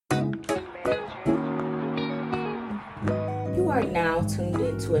are now tuned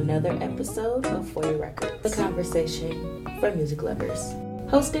into another episode of For Your Records, the conversation for music lovers.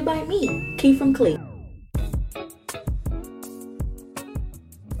 Hosted by me, Key from Clee.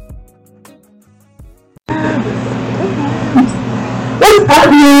 What's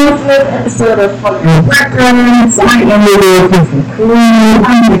up, you? First episode of For Your Records. I am your little Key from Clee.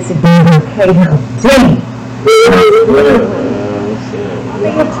 I'm here today with KLD.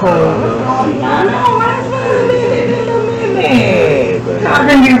 Nigga cold. I know, right? It's been a minute. Trying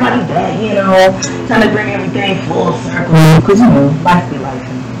to bring everybody back, trying to bring everything full circle. Because, life be life.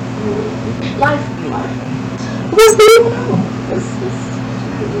 Life be life. What's going on?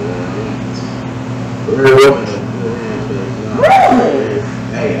 Really?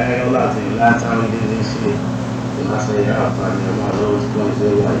 Hey, I ain't gonna lie to you. Last time we did this shit, I said, y'all probably my lowest points in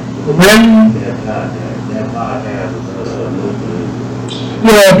life. Really? That podcast was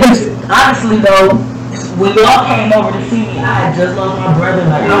Yeah, honestly though, when y'all came over to see me, I had just lost my brother.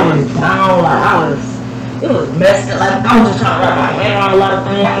 Like, I was down, it was messed up. Like, I was just trying to wrap my head around a lot of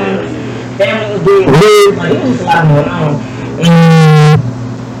things. Family was being weird. Like, it was just a lot going on. And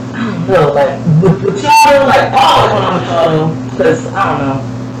I don't know, like, with y'all, like, all going on with y'all, because, I don't know.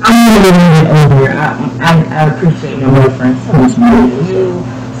 I'm really getting over it. I appreciate your reference so much more. You,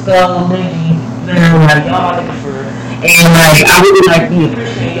 Skull, Lindy, like, y'all my nigga for real. And like, I really like be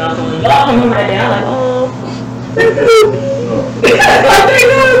appreciating y'all. So when y'all come over that day, I'm like, oh, thank you. But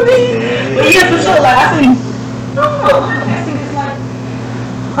yeah, for sure, like, I think it's like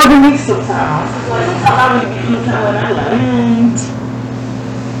other weeks sometimes. Like, sometimes I really be feeling time and I'm like,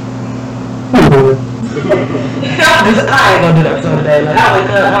 I ain't gonna do that episode today. Like, I wake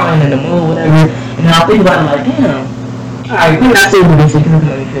up, I ain't in the mood, whatever. And I'll think about it like, damn. Alright, we're not still doing this shit because it's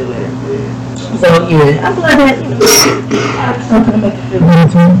gonna make me feel better. So yeah, I'm glad that I have something to make you feel better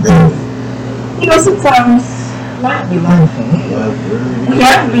too. Sometimes life be life. We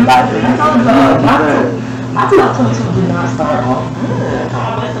have to be life. I told y'all, my 2022 did not start off good.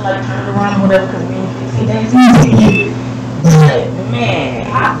 I went to like turn it around or whatever because we in 15 days easy. But man,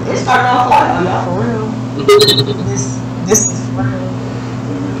 it started off like, oh y'all for real? This is for real.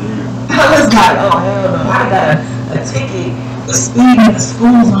 I was like, oh hell no, I got a ticket. Speeding in the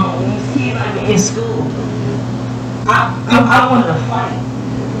school zone when these kids not even in school. I wanted to fight.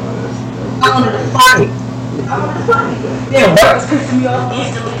 Yeah, work was pissing me off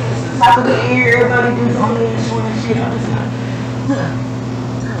instantly. Top of the year, everybody just on there and showing shit. I was like,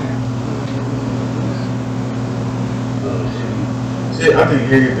 shit, I think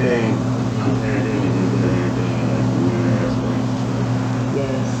everything compared to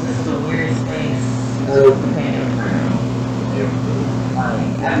yes, this is a weird space. Pandemic.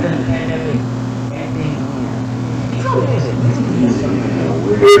 After the pandemic, everything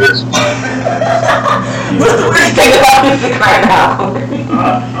what's the worst thing about music right now?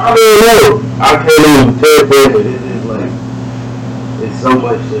 I don't know. I can't even tell you, but it's like, it's so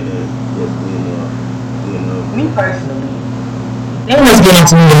much shit that's Me personally, the thing that's getting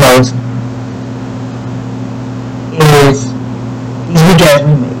to me the most is these weak ass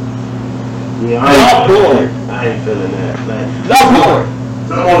roommates. Yeah, I ain't feeling that. Like, y'all bored.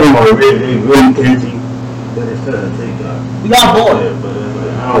 Some of them are really catchy, but it's kind of TikTok. Y'all bored. Yeah, but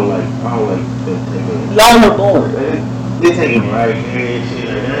like, I don't like them taking. Y'all are bored. They taking right here and shit.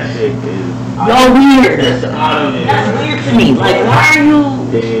 Like that shit is. Y'all weird. That's weird to me. Like, why are you?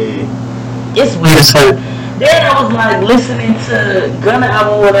 Yeah. It's weird. So then I was like listening to Gunna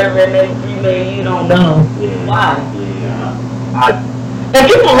album or whatever, and then remade You Don't Know. Yeah. Why? Yeah. And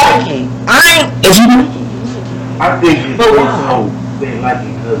people like it. If you like it, I think it's also they like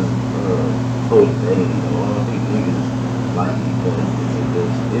it because whole thing. I don't think niggas like it because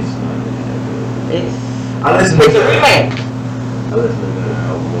it's not really that good. I listen to the remake. I listen to that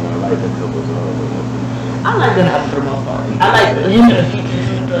album. I like a couple songs. I like that album for the most part. I like him in the features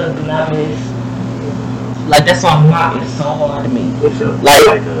with the Dunamis. Like that song is so hard to me.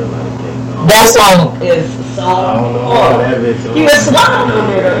 Like that song is so hard. He was swallowed on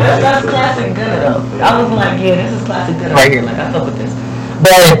there. That's classic Gunna though. I was like, yeah, this is classic Gunna right here. Like I fuck with this.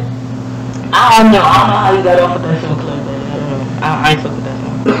 But I don't know how you got off with that show club. I don't know. I ain't fuck with that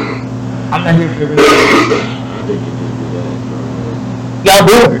song. I'm not here for the y'all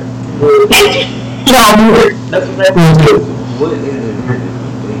bored. Y'all bored. That's what that is. What is it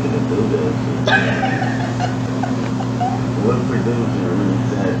thinking to do that? What producer really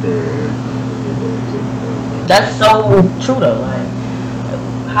sat there? That's so true though. Like,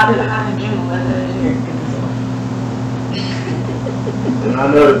 how did you as an engineer get this off? And I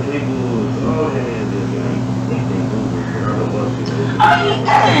know the people who's all hands is like, they do it. I don't know what people do. I mean,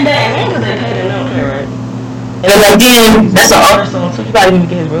 at the end of the day, man, because they pay, they don't care, right? And then again, that's an older song, so you gotta even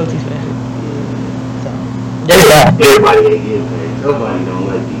get his royalties for that. So, there's that. Everybody ain't getting paid. Nobody don't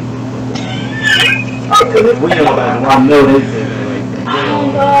like these motherfuckers. We don't like them. I know they say that like that. I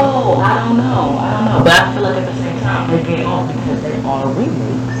don't know. But I feel like at the same time, they're getting off because they are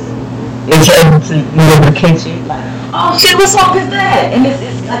remakes. It's able to be able to catch it, like, oh shit, what song is that? And it's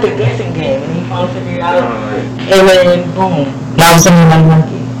like a guessing game, and you finally figure it out, and then boom, now somebody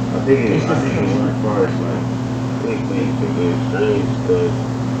like it. I think it's as far as like big things to get strange stuff.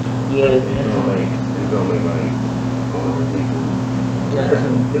 Yeah, it's gonna make like all the people.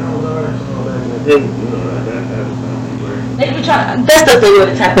 You know, artists and all that. You know, that type of stuff. They be trying. That's the thing with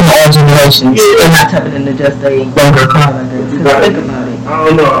the tapping the old generation. They're not tapping into just a younger crowd like that. Think about it. I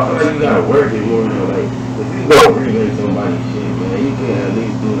don't know. I feel like you gotta work it more. Like if you go remake somebody's shit, man, you can at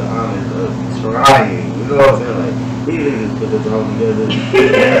least do the honors of trying. You know what I'm saying? Like these niggas put this all together. That's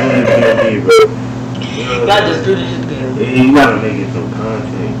what it's gonna be, bro. You know God just do this shit together. Yeah, you gotta make it some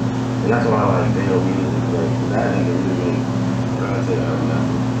content, and that's why I like Dale music. Like that nigga really make content out of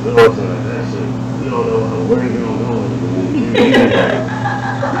nothing. You know what I'm saying? Like that shit. You don't know where you gonna go.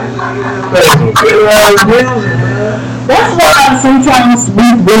 That's why sometimes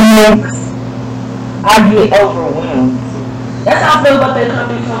with remakes, I get overwhelmed. That's how I feel about that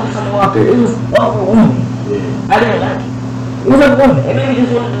country song with Summer Walker. It was overwhelming. I didn't like it. It was overwhelming. It made me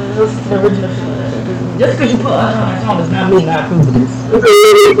just want to listen to the original shit. Just because you put us on that song does not mean I approve of this. But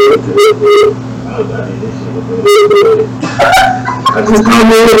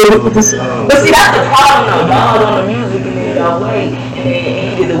see, that's the problem though. Y'all on the music and then y'all wait and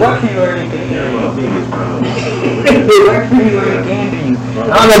then he did the work for you or anything. That's my biggest problem. He did the work for you or anything for you.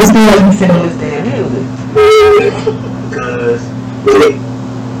 I don't understand why you send this damn music. Because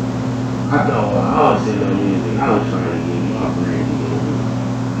I was sitting on music. I was trying to get my friend to get me.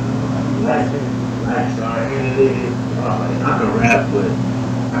 Like, sorry, I can rap, but I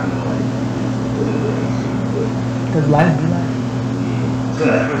know like because life be life.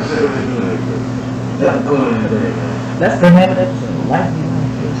 That's the name of that episode. Life be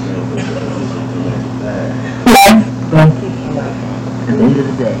life. Life gonna keep you life at the end of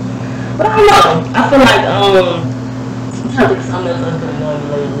the day. But I don't know. I feel like sometimes something else that's been annoying me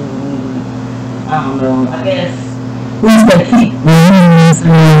lately. I don't know. I guess we used to keep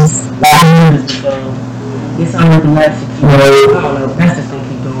listeners like years ago. It's on the last 6 years. I don't know. That's just gonna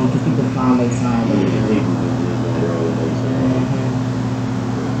keep going because people find they sound like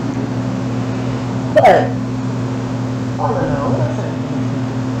but, I don't know, what else like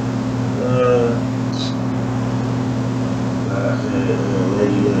I said,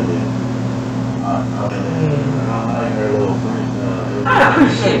 Lady London. I like her little freestyle. I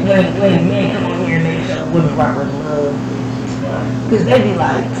appreciate when men come on here and they show women rappers love. Because they be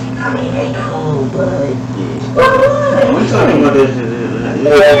like, I mean, they cool, but... Yeah. We talking about this shit.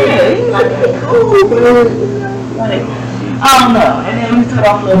 Yeah, like, they cool, but... Like, I don't know. And then we start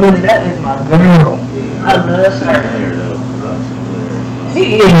off Lil Willie, that is my girl. I love her. She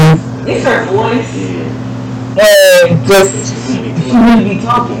is. It's her voice. And just, she really be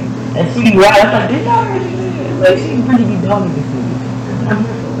talking. And she be right. I'm like, didn't I hear you? Like, she really be dogging this nigga. I'm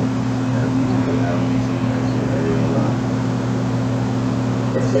here for it.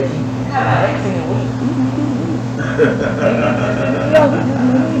 Especially, have my ex in it.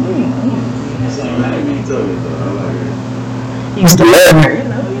 He used to love her, you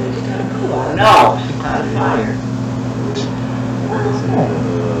know. She's kind of cool. I know. She's kind of fire.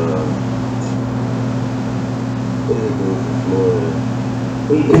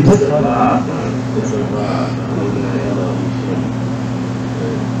 It's a vibe, man. It's a vibe. Looking at L.O.B. Shimmy.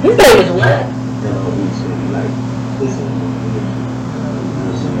 His name is what? L.O.B. Shimmy. Like, listen.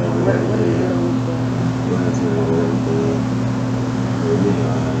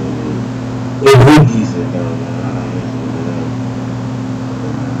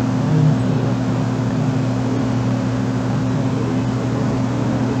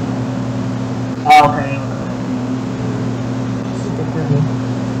 Okay.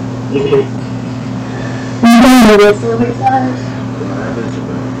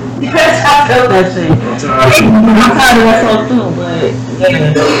 Yes, I feel that shit. I'm tired of that song too, but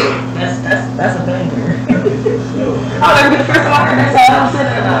yeah, that's a banger. I remember the first time I heard that song, I was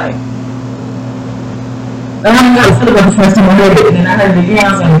sitting there like, I don't know what about the first time I heard it, and then I heard it again, I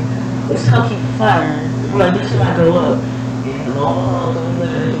was like, this song keep fire. I'm like, this shit might go up. Yeah, long, go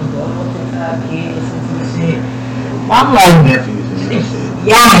TikTok, kid, listen to this shit. I'm like, yes.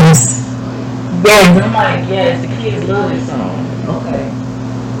 Yes, I'm like, yes, the kids love this song. Okay.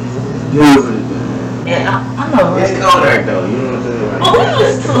 And I know, right? It's Kodak though, you know what I'm saying? Oh, we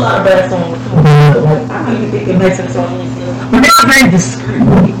listen to a lot of bad songs too. Like, I mean, think it makes it so easy. But they're very discreet.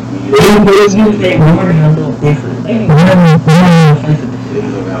 They use their wording a little different. They be really offensive. They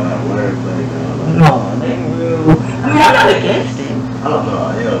don't got that wordplay. No, they real. I mean, I'm not against it. I don't know.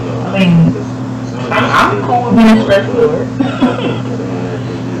 Hell no. I mean, I'm cool with being straightforward.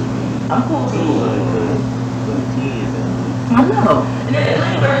 I'm cool with it. I know. And then it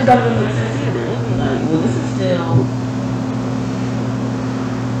ain't really got to make sense either. It be like, well, this is still.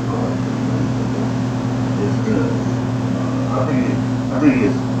 It's good. I think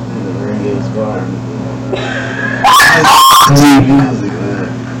it's a very good spot. Music, man.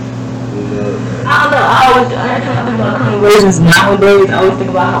 I don't know. I try to think about conversations nowadays. I always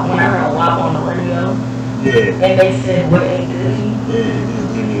think about when I heard a WAP on the radio. Yeah. And they said, what ain't good? Yeah, just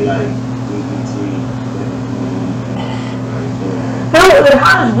give me like DBT.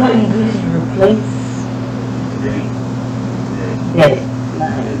 How does what ain't good replace that?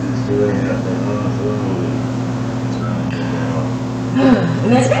 And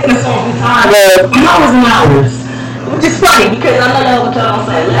then speaking of songs, we tired of hours and hours. Which is funny because I know that what y'all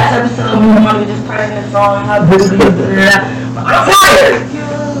say. Last episode, we wanted to just pressing this song, how good it is, but I'm tired.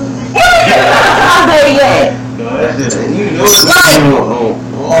 I'm there yet. No, that's just, you know it's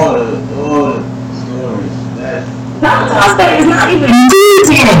all the stories. Valentine's Day is not even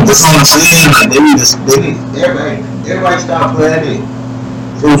detailed. That's what I'm saying. Like, everybody stop playing it.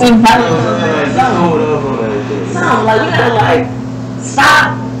 Sound like you gotta like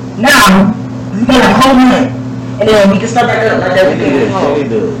stop now. You gotta hold it. And then we can start back up like that. She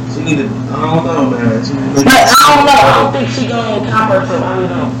need to, I don't know, man. But I don't know. I don't think she gonna cop her to. I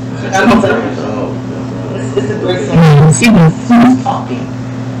don't know. It's a great song. She was talking.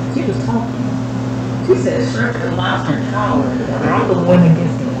 She said, "Shrek and Lobster Tower." I'm the one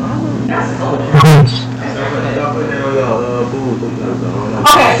against the one. That's so harsh.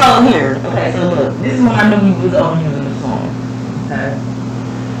 Okay, so here. Okay, so look. This is when I knew we was overusing the song. Okay.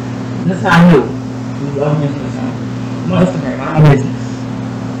 This is how I knew. We overusing the song. My Instagram, my business.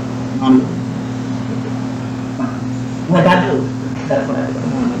 What I do. That's what I do.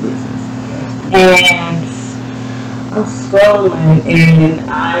 I'm on my business. And I'm scrolling and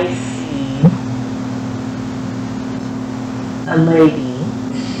I see a lady.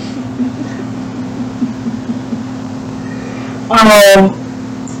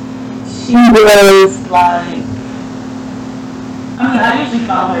 She was like, I usually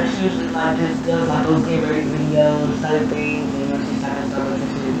follow her. She usually like just does like those get ready videos type things, and she's kind of stuff and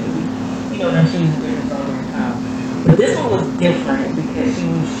shit. Maybe, then she's doing this all the time. But this one was different because she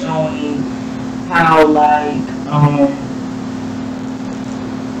was showing how like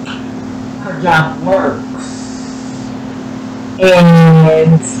her job works,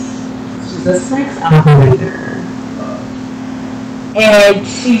 and she's a sex operator. And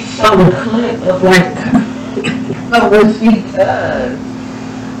she showed a clip of like of what she does.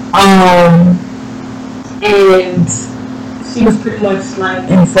 And she was pretty much like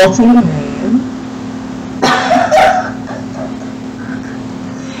insulting the man.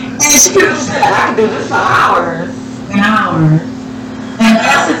 And she said, I could do this for hours and hours. And I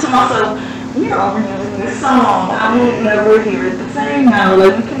said to myself, we're overusing this song. I will never hear it the same now.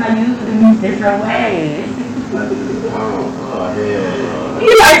 Like, we cannot use it in these different ways. He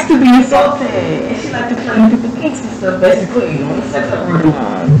likes to be insulted, and she likes to play with people kinks and stuff, basically, on the sex operator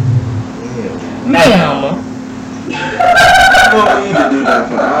line. Ma'am. You don't need to do that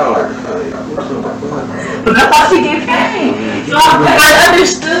for hours. But that's how she get paid. So I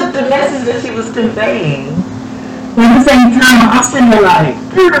understood the message that she was conveying. But at the same time, I'm sitting there like,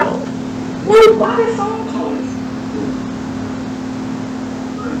 girl, why this song choice?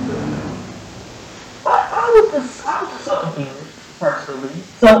 I was so confused, personally.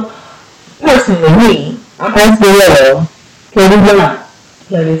 So, personally, me, I'm asking y'all, can we not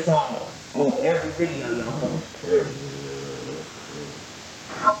play this song on every video y'all post?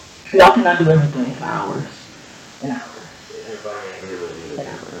 Y'all cannot do everything for hours. An hour.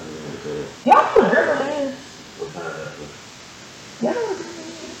 Y'all know whatever it is. Y'all know what it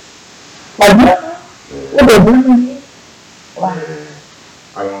is. Like, what the women is? I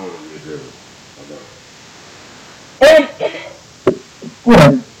don't want to be driven.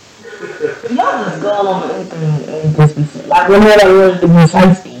 And y'all just go along with anything and just be like, when you're really to be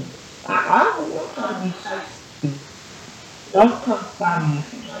shiesty. I don't want y'all to be shiesty. Don't come by me if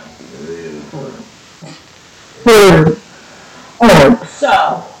you're shiesty. So,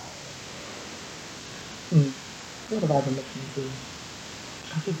 what have I been listening to?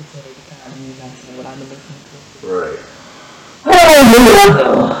 People say they kind of need to say what I've been listening to. Right. Alright.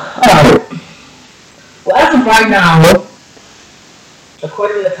 Well, as of right now,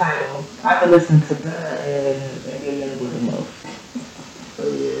 According to the title, I've been listening to that and maybe a little bit more. Oh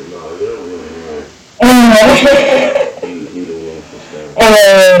yeah, no, you don't really know. You the one for sure.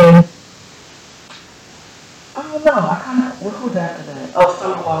 And I don't know. I kind of who's after that? Oh,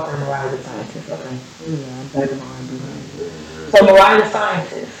 Summer Walker and Mariah the Scientist. Okay, yeah, I'm back in my R&B. So Mariah the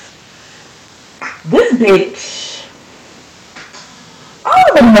Scientist. This bitch. I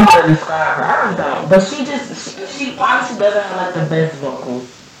don't even know how to describe her. I don't know, but she honestly doesn't have like the best vocals,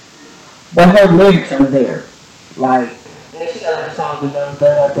 but her lyrics are there. Like, and then she got like a song with Young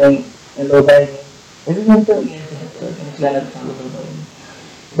Thug, I think, and Lil Baby. Is it Young Thug? Yeah, it's Young Thug. And she got another song with Lil Baby.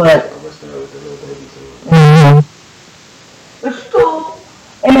 But but she's cool.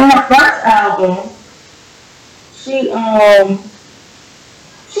 And in her first album, she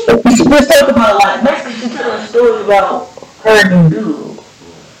just talked about like basically she telling a story about her and dude.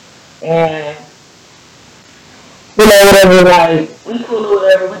 And you know, whatever, like we cool or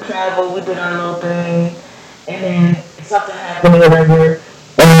whatever, we travel, we did our little thing, and then something happened or whatever,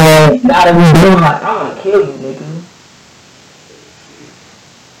 and now that we doing like I wanna kill you, nigga.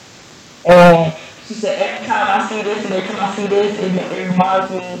 And she said every time I see this and every time I see this, it reminds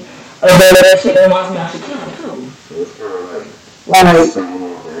me of that shit. It reminds me I should kill him too. So it's kind of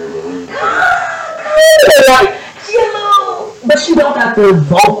like she a little, but she don't got the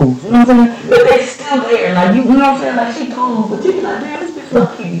vocals, you know what I'm saying? But they still there, like you know what I'm saying? Like she cool, but you be like, damn, this bitch low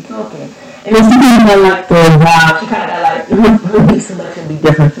key be talking. And then she kind of like the vibe. She kind of got like her beat selection be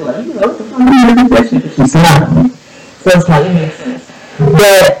different too. Like you know, what the fuck is that shit that she's sounding? So it's like it makes sense.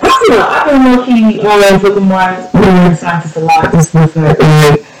 But I don't know. I've been low-key looking more at the Scientist a lot. This was like,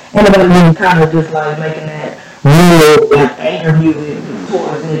 and about me kind of just like making that real like anger music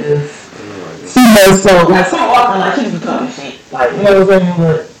towards niggas. She knows so like some often like she be talking shit. Like you know what I'm saying?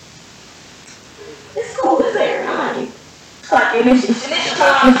 But it's cool. It's there. I like it. Like and then she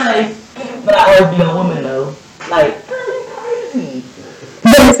trying to say, but I always be a woman though. Like crazy.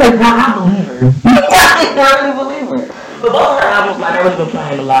 But it's like I believe her. I really believe her. But both her albums, like, I've really been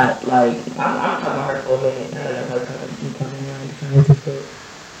playing a lot. Like, I'm talking about her for a minute. Now that I'm talking about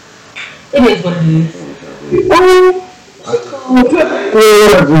it is what it is.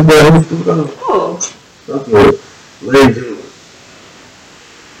 Okay. Lady.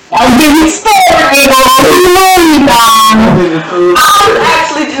 I'll give you a story, I was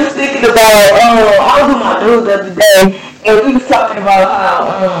actually just thinking about, I was with my dude the other day, and we was talking about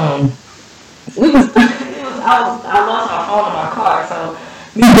how, I lost my phone in my car, so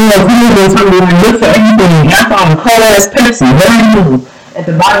we was talking about look for anything. I found a cold ass Pepsi, very new, at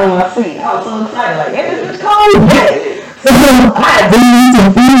the bottom of my seat. I was so excited, like, hey, this is cold. So I had to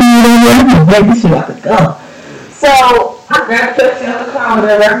break this shit out the go. So I grabbed Pepsi out the car,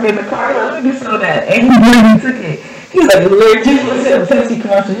 whatever, I put in the car, like, let me do some of that. And he really took it. He was like, Lord, just listen to Pepsi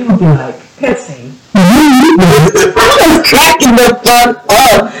commercial, you would be like, Pepsi. I was cracking the fuck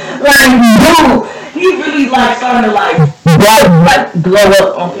up. Like, no. He really like starting to like glow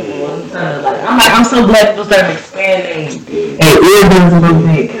up on people. I'm so glad people started expanding and earbuds a little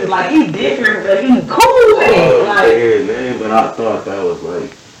bit. Cause like he different, but he cool with it. Like, yeah, man, but I thought that was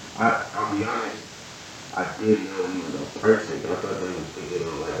like, I'll be honest, I didn't know he was a person. I thought they was thinking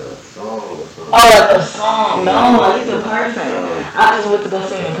of like a song or something. Oh, like a song? No, like he's a person. I just went to go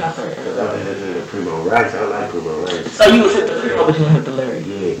see him in concert. I thought they was in the Primo Rice. I like Primo Rice. So you was hit the Primo, but you didn't hit the lyric.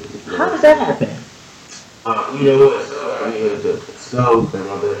 Yeah. How does that happen? You know what? I mean, it was the Soap and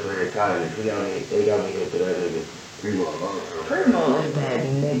my best friend Kylie. They got me into that nigga Primo. Primo is that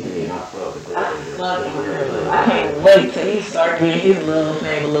nigga. Yeah, I fuck with I that love him. nigga. I can't wait till he start getting his love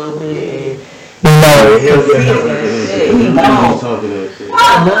name a little bit. He gone. Talking that shit. I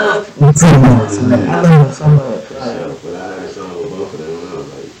love him so much. But I had a song with both of them and I was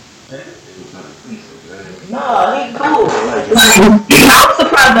like, no, he cool. Like, I was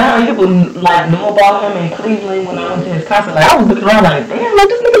surprised at how many people like knew about him in Cleveland when I went to his concert. Like I was looking around like, damn, look,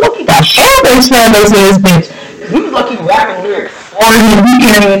 this nigga Loki got fan base in this bitch. He was Loki rapping lyrics for him,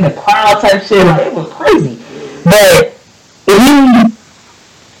 in the crowd type shit. Like it was crazy. But I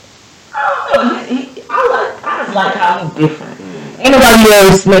don't know. I just like how he's different. Ain't nobody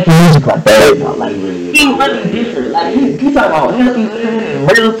else making music like that. You know? Like he really different. Like he talking about healthy living and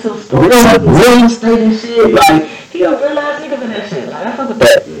real estate and shit. Like he a real ass nigga for that shit. Like I fuck with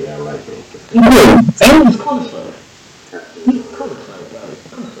that. yeah, I like that. He did. And he was cool as fuck. He was cool as fuck, bro.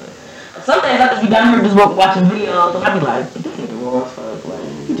 Cool as fuck. Some days I just be down here just watching videos and I be like, this nigga raw as fuck. Like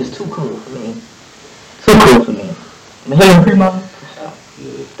he just too cool for me. Too cool for me. The Hidden Primo.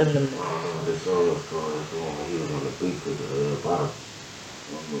 The song was called he was on the beat with the bottom.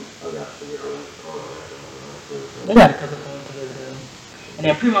 I got to figure out they got a couple songs together. And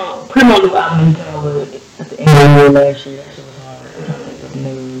then Primo new album he came out with at the end of the year last year. That shit was hard.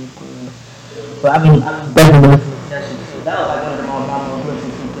 But I've been definitely listening to that shit too. That was like one of the most listened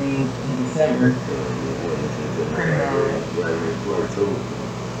to things in December.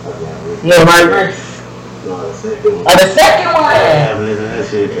 Yeah, right, right. Oh, the second one. Yeah, that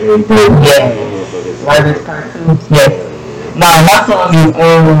shit every day. Yeah. Right, this part two. Yeah. Nah, my song is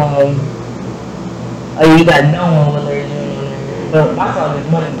oh, you got no one with Larry June on there. But my song is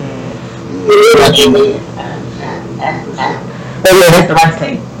Money Man. But yeah, that's the right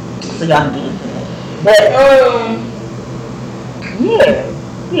thing. So y'all can get it. But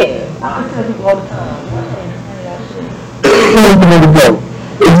yeah. I tell people all the time.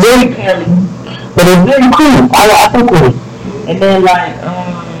 It's very curly, but it's very cool. I fuck with it. And then like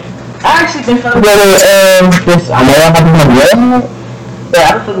I actually been fucking with this. I know I'm about to be red, but I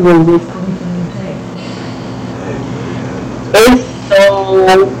been fucking with this Khalifa new tape. It's so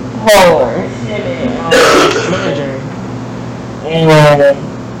hard. It's him manager and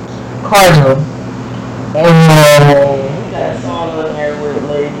Cardinal. And he got a song on there with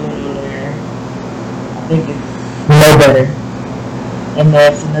Lady June on there. I think it's No Better. And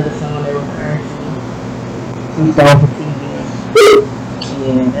that's another song there with Currency. 2 songs for TV.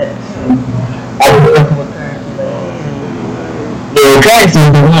 Yeah, that's I was working with Currency. Yeah, Currency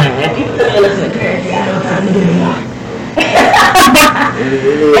is the one. If people say listen to Currency, I know what type of nigga they are.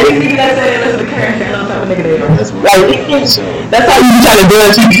 Any nigga that say they listen to Currency, I know what type of nigga they are. That's how you be trying to do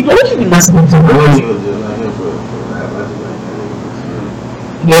it. What you be listening to?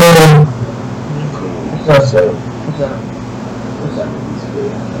 Yeah. What's up?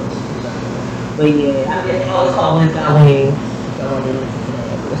 But yeah, I mean, it's called Live Got Wings.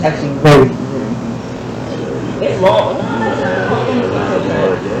 It's actually very good. It's long.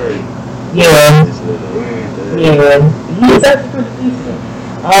 Yeah. It's actually pretty decent.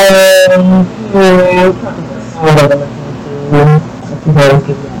 Probably the song that I'm listening to. If you guys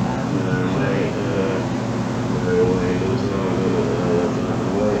give me that.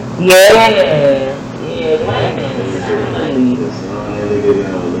 Yeah.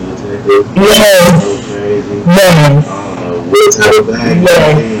 Yes. Yes. What's her back? Yes.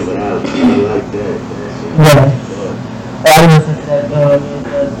 But I like that. Yes. I listen to that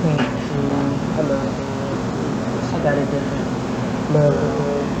the Pink too. I love it. I got it different. Love it.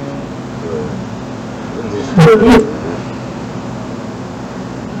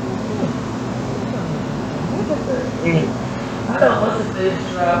 I don't listen to this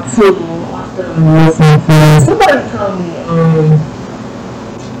drop too. I still listen to it. Somebody told me,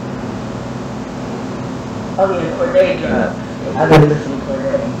 oh yeah, Corday drop. I gotta listen to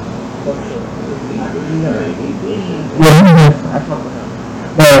Corday. Yeah, I fuck with him.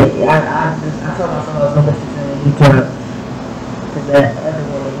 But I told myself I was gonna listen to him. He dropped. Cause that other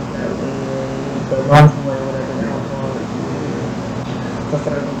one he dropped, the last one, whatever that was called. So I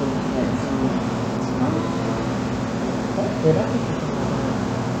started looking at that song. Did I think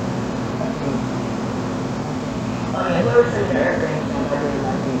oh yeah, whoever sent the airplane song, I really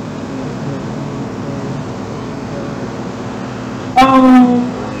like it. Yeah,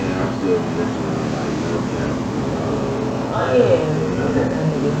 I'm still listening to like No Cap. Oh yeah.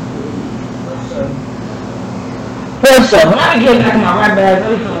 For sure. When I get back in my right bag, I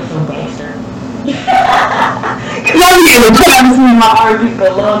be feeling so gangster. Cause I be in the club between my R&B for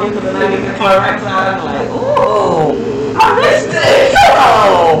the longest, and then I get to my right side, I'm like, ooh, I missed it.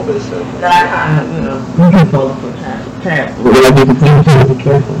 Oh. Then I kind of, you can pull up for trap. Really, I need to be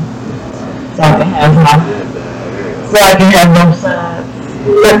careful. So I can have both sides.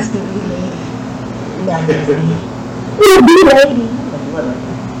 Next to me, not just me. Be lady.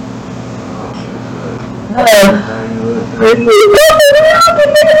 Hello.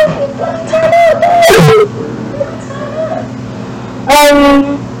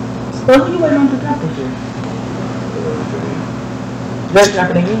 So who you waiting on to drop this year? Just drop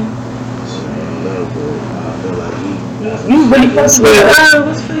it again? You really fucking with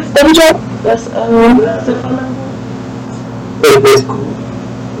what's face? What drop? That's the phone number? It's cool.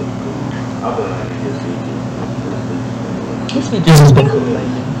 This features has been cool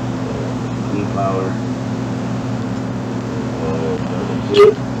lately. E-Power.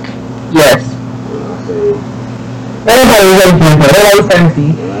 Yes. Everybody was waiting for it. Everybody was thirsty.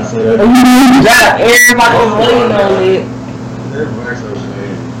 Everybody was waiting on it.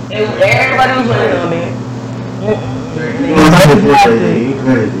 Everybody was waiting on it.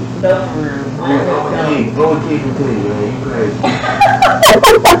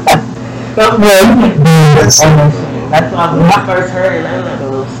 That's why when I first heard it, I was like a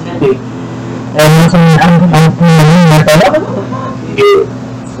little snippet. And I was like, what the fuck?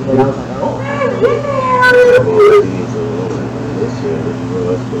 And I was like, oh, that's all I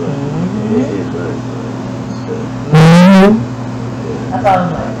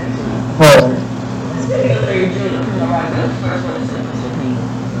was like,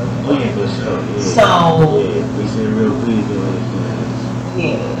 Oh yeah, for sure. Yeah. So we said real please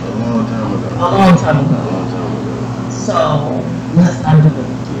yeah, a long time ago. a long time ago. So let's not do it.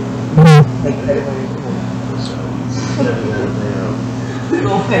 Make credit where it's due. We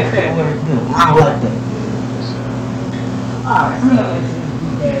gonna pay credit where it's due. I don't like that. Alright, so let's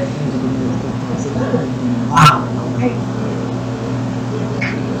get to wow, okay.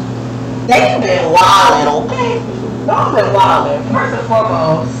 They've been wildin', okay? Y'all been wildin'. First and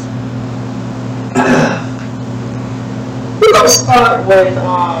foremost, we're gonna start with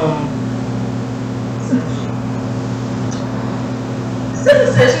Sister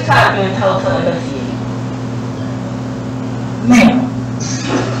said she tired of being told to enunciate. Ma'am.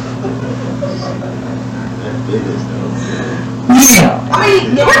 Yeah. I mean,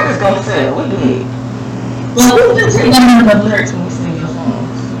 the record's gonna sell. We did. But we just ain't gonna have enough lyrics when we sing your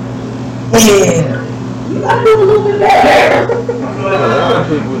songs. Yeah. You gotta do a little bit better. A lot of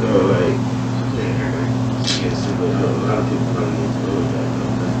people though, like, a lot of people probably need to know that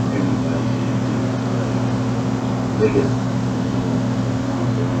though. Niggas.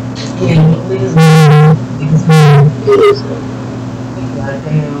 Yeah, niggas.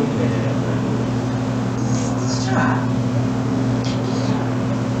 Goddamn. Let's try.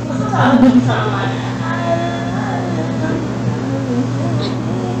 Sometimes we sound like.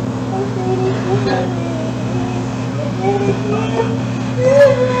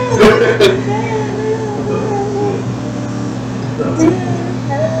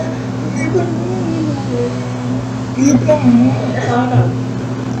 That's all I know.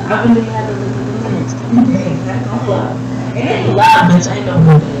 I really had to listen to the lyrics. That's all fly. It ain't loud, bitch. I ain't no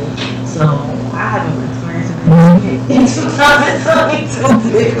good. So I haven't experienced it. Sometimes it's only too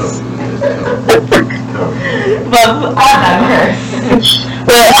big. But I digress.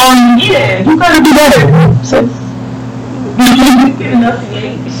 But yeah, you gotta do better. So you can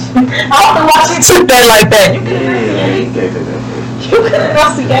enunciate. I don't know why she took that like that. You can enunciate. You can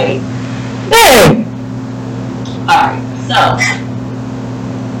enunciate. Dang. Alright, so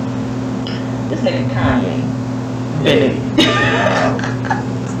this nigga Kanye. This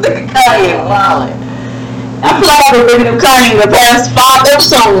nigga Kanye wildin'. I feel like I've been thinking of Kanye in the past 5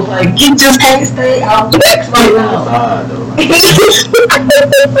 episodes. Like, you just can't stay out the next right now. I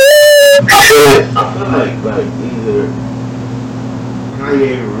feel like either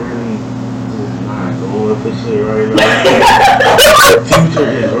Kanye really is not going for shit right now. Future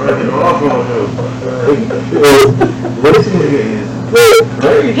is running off on him. This nigga is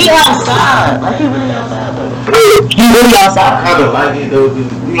crazy. He outside. Like, he really outside, though. He really outside. I kind of like it though,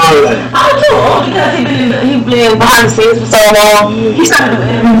 because you know, like, I do, because he been behind the scenes for so long. He's starting to do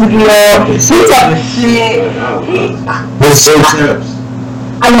interviews again. He's talking shit. with some tips.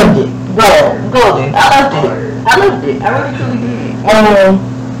 I loved it. Golden. I loved it. I really truly did. I don't know.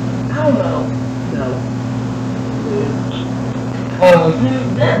 No.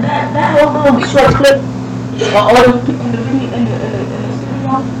 That whole little short clip of all the people in the video, in the studio,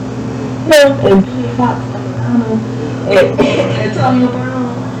 him and Julia Fox and Rihanna and Antonio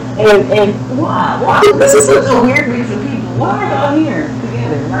Brown and why? This is such a weird mix of people. Why are y'all here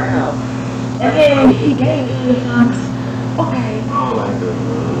together right now? And then he gave Julia Fox, okay. I don't like the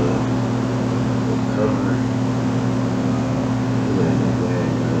cover.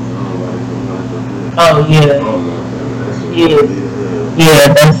 Oh yeah.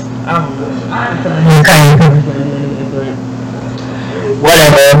 Yeah, that's I don't know. I kind of but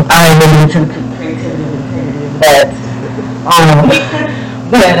whatever. I ain't really into creativity and that.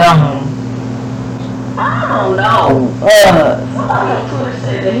 But I don't know. Somebody on Twitter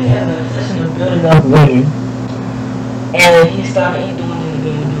said that he had an obsession of building up women, and he started doing it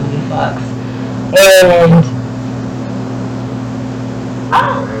again with Julia Fox, and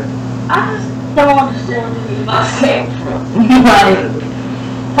I just don't understand where Julia Fox came from. Like,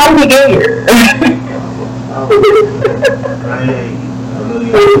 how did he get here? I know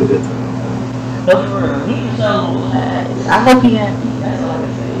you had a good time. No, for real. He's so I hope he's happy. That's all I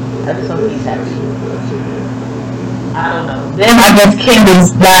can say. I just hope he's happy. I don't know. Then I guess Kim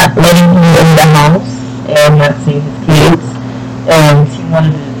is not letting him in the house and not seeing his kids. And she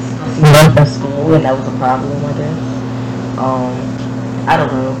wanted to go see Murph at school, and that was a problem, I guess. I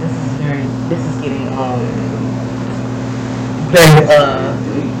don't know. This is getting very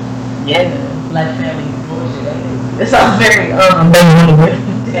black family bullshit. It sounds very baby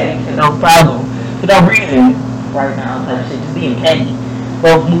daddy for no problem, for no reason. right now type shit. Just being petty.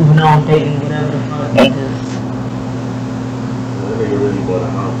 Both moving on, dating, whatever the fuck. And just. That nigga really bought a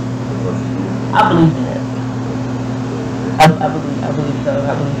house. I believe in that. I believe so. I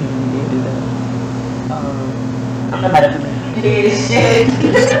believe he really did do that. I'm not mad at him. Yeah, shit.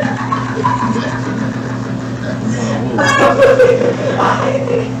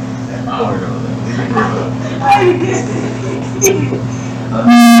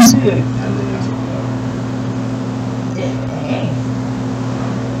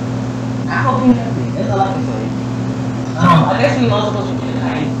 I hope he's happy. That's all I can say. I guess we all supposed to be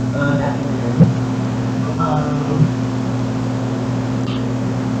happy.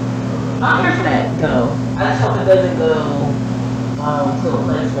 I'm here for that, though. I just hope it doesn't go to a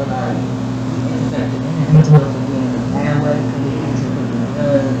place where like it's affected into us being in a bad way,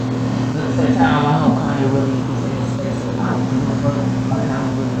 because at the same time, I hope Kanye really is in a space of I don't give a fuck, like I'm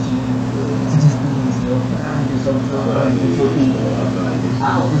really trying to just be himself. I'm just so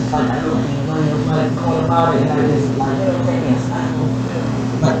I hope this like I don't think anybody else like going about it, and I just like you know what I'm saying, style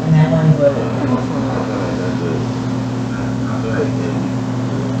like in that way, but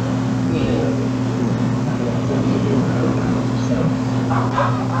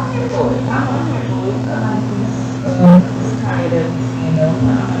I'm here for it. I'm here for it. I like this. It's kind of, you know,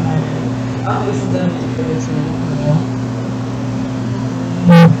 I'll do some good music for this, you know.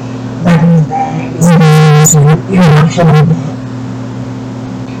 Back in his bag, you know, I'm showing back.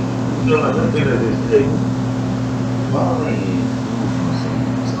 You know, like, I think that this thing, Molly is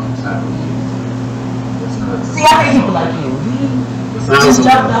some type of music. See, I hate people like you. He just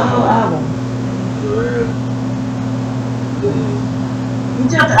dropped the whole album. He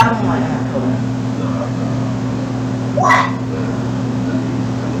dropped the album like that. What?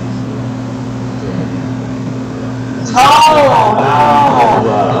 Oh.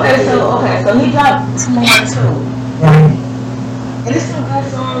 Okay, so he dropped some more too. Right. And there's some good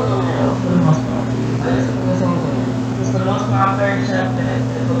songs on there for the most part. There's some good songs on there. Just for the most part, I'm very shocked that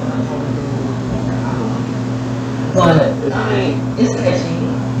that's what I'm talking about. But, I mean, it's catchy.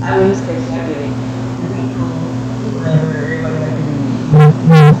 I mean, it's catchy. I get it. Whatever, everybody like to be.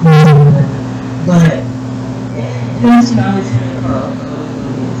 But, it's, you know, it's in the club.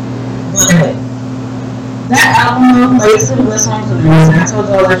 But, that album, like, it's some good songs on there. I told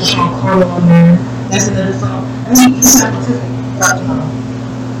y'all, like, the song Carlo on there. That's another song. I mean, it's not Tiffany.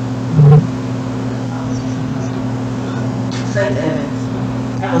 Faith Evans.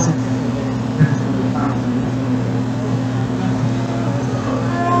 That wasn't Tiffany.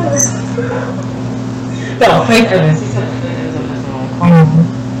 No, Faith Evans. He said Faith Evans on that song.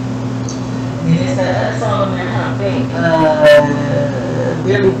 And it's that song on there, I think.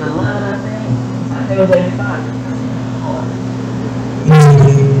 Dearly Beloved, I think. I think it was 85.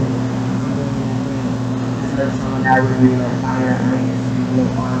 That's another song that I really like. Fire Iron.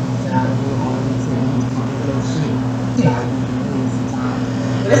 Little arms out of little arms and little shit.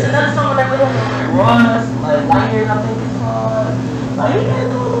 But it's another song that we don't know. Runs, like Light Years, I think it's called. Like, you gotta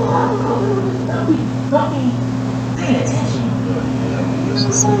do a little don't be paying attention.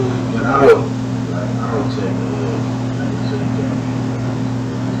 But I don't check the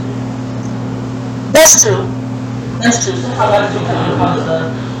That's true. Sometimes I just be coming across stuff.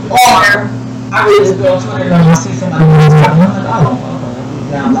 Or I really just go on Twitter and I see somebody who's talking. I'm like, oh,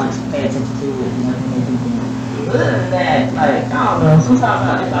 okay. Now I'm like, pay attention to it. Nothing they do. But other than that, like, I don't know.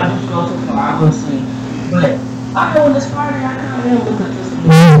 Sometimes if I just go too far, I go to sleep. But I know when it's Friday, I kind of am looking for some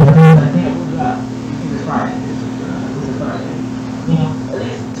music. Like, damn, we got it's Friday. It's Friday. You know, at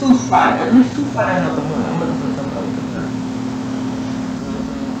least two Fridays of the month. I'm looking for something to do.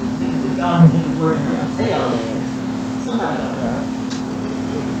 Y'all need to work here. I say all that. Somebody don't know.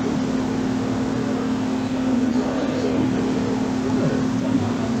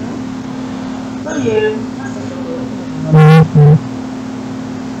 But yeah, that's so good.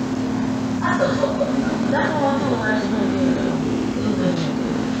 That's so good. That's what I'm doing last week.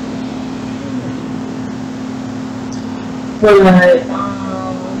 But like,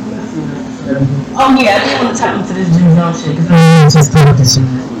 oh yeah, I just want to tap into this Jim Jones shit because I just talking this shit.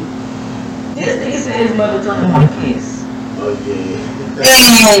 This nigga said his mother told him how to kiss. Oh yeah.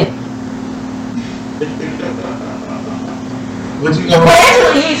 What you gonna But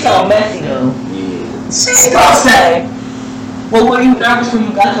actually, he's so messy though. Yeah. She's gonna say, well, were you nervous when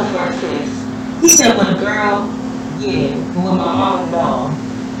you got your first kiss? He said, with a girl, yeah, but with my mom, no.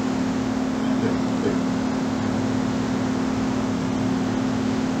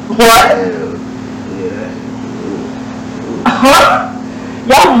 What? Yeah. Huh?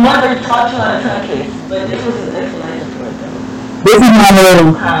 Your mother taught you how to kiss, but this was his explanation for it though. This is my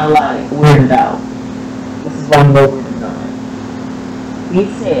little kind of like weirded out. This is flung over the gun. He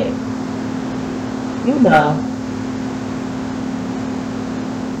said, you know,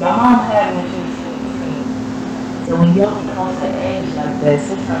 my mom had me when she was 17. So when y'all come to age like that,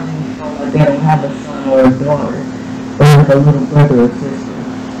 sometimes you feel like they don't have a son or a daughter, or like a little brother or sister.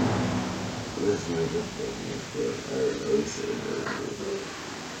 Listen to this baby and stuff. I heard he said that.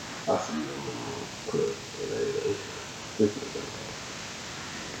 I see them clip. Listen to that.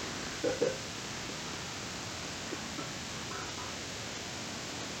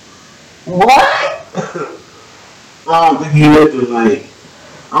 What? I don't think he went to like.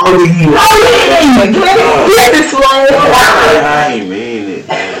 I don't think he. Oh, yeah, this one. I ain't mean it.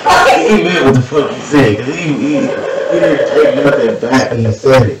 Man. He meant what the fuck he said. Cause he didn't take nothing back when he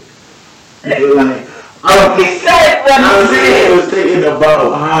said it. He was like, He said what I he said. was thinking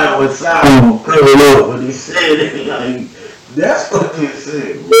about how it would sound coming up when he said it. Like, that's fucking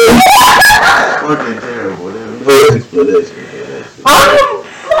sick, bro. That's fucking terrible. That's explanation. I'm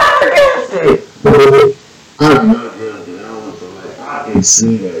flabbergasted. I'm not guilty. I want to like I can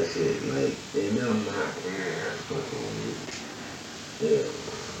see that shit. Like and them not caring. That's fucking weird. Yeah.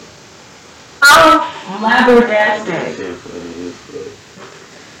 I'm flabbergasted. That shit funny as fuck.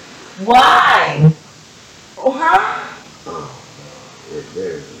 Why? Huh? Oh, there's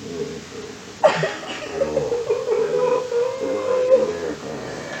a movie for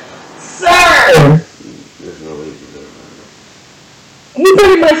Sir! there's no way to do that. He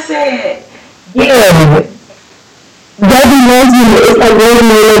pretty much said, yeah, baby loves you. It's like raising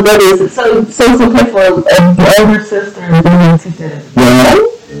your little brothers. So it's okay for an older sister and then to that. Yeah?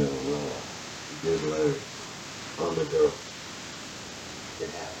 Yeah, well, just like on the go.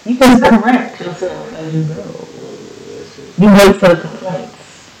 You can correct yourself as you go. You wait for the complaints.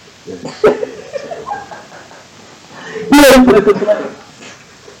 You wait for the complaints.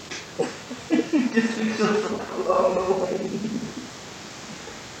 Just be so long away.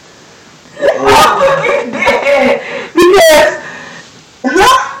 Oh, look at that! Because,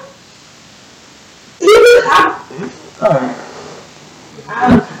 huh? Alright.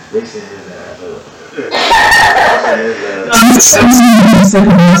 They said his ass up.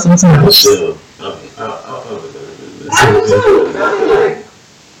 Sometimes. Chill. I'll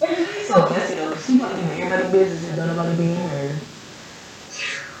So messy though. She might even everybody's business and don't nobody be in her.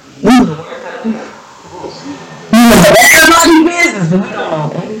 Everybody's business, but we don't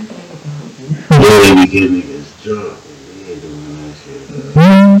know anything about it. yeah, we get niggas drunk and we ain't doing that shit.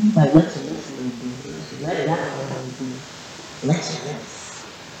 Like, let it out. Let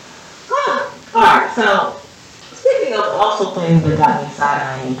Alright, so speaking of also things that got me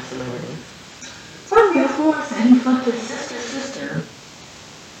side-eyeing celebrities. Tommy Ford said he fucked his sister's sister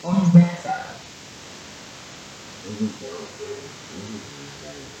on his dad's side.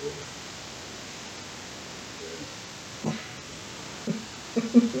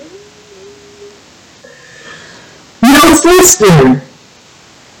 No sister.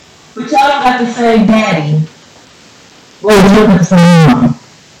 But y'all got the same daddy. Well, you got the same mom.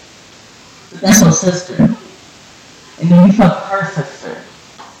 But that's your sister. And then you fuck her sister.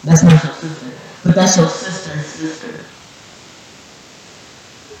 That's not your sister. But that's your sister's sister.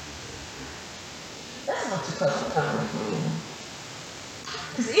 That's not too close to cover for me.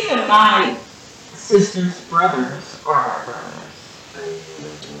 Because even my sister's brothers are our brothers.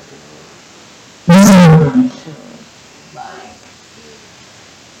 These are my brothers too. Like,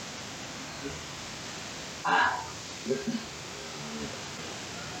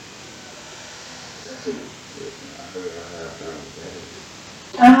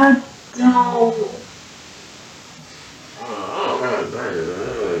 I don't.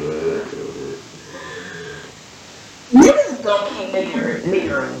 Niggas don't keep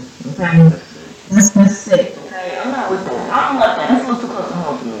niggering, okay? That's sick, okay? I'm not with that. I don't like that. That's a little too close to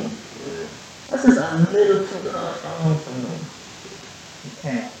home for me. That's just a little too close to home for me.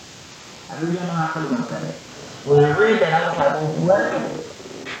 Okay. I really don't know how I feel about that. When I read that, I was like, well, what?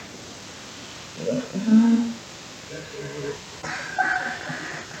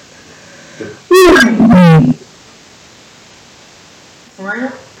 For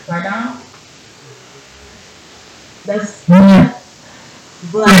real? Right now? That's not.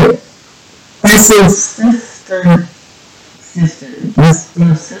 But that's his sister. That's your sister. That's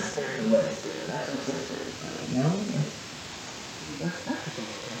your sister. No?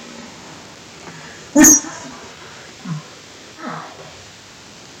 That's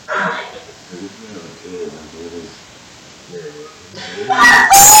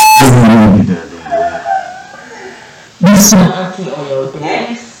This your auntie on your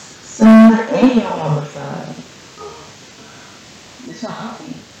daddy's side and your mama's side. This your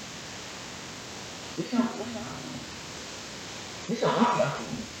auntie. This your auntie. your auntie.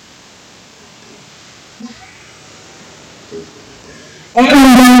 And your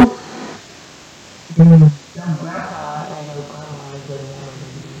grandpa and your grandma is getting one of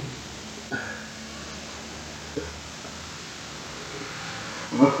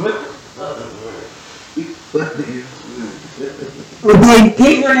They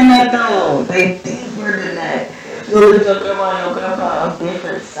deeper than that though. They deeper than that. You look at your grandma and your grandpa on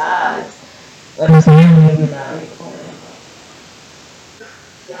different sides. But it's maybe not.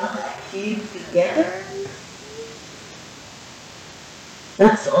 Y'all have kids together?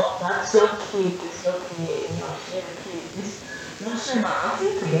 That's all. That's so cute. It's so cute. And y'all share kids. Y'all share my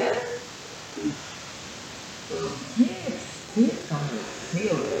auntie together? Kids don't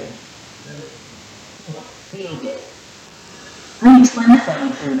feel it. Feel it. How do you explain that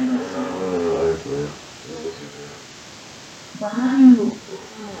family to me? But how do you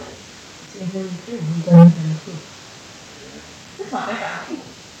explain it? That's my favorite auntie.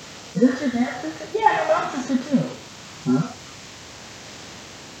 Is that your dad's sister? Yeah, I know my sister too. Huh?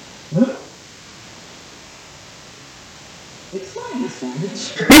 What? Explain this one.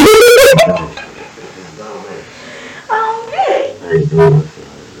 I don't get it.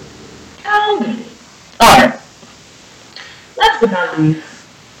 I don't get it. Alright. Last but not least,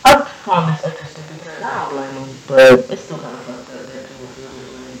 I found this interesting because I don't blame him, but it's still kind of fucked up that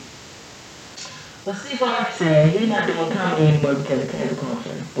But Steve Harvey said he's not doing comedy anymore because of cancel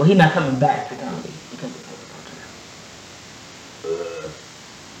culture. Well, he's not coming back to comedy because of cancel culture.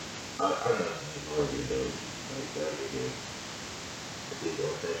 I know Steve Harvey though. Like that again.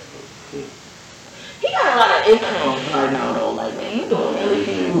 He got a lot of income right now though. Like, man, he doing really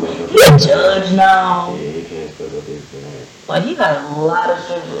good. He a judge now. Yeah, he can't fuck up his game. Like, he got a lot of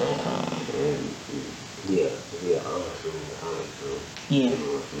streaming income. Yeah, honestly. Yeah. He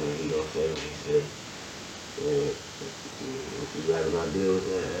gonna say what he said. If you got an idea with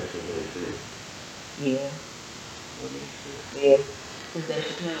that, that's what they do. Yeah. Yeah. His Dave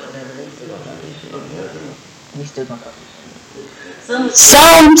Chappelle would never leave to about this shit. He's still gonna talk this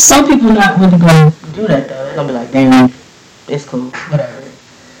shit. Some people not really gonna do that though. They're gonna be like, damn, it's cool, whatever.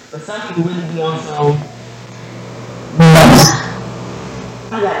 But some people really be on some.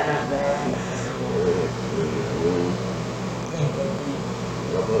 I got enough bad.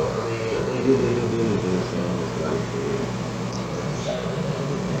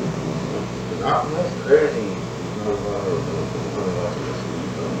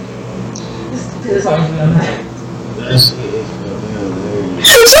 It's always be on that. That shit is hilarious.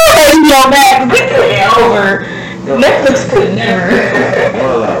 It's always be on that. We could get over. Netflix could never.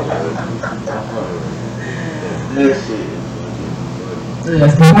 That shit is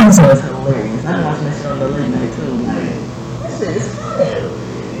Yes, the episode is hilarious. I'm watching this shit on the late night too. This shit is fun.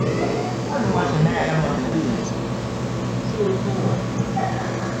 I've been watching that. I'm watching this.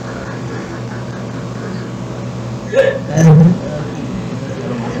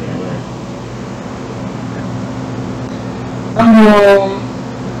 I don't know.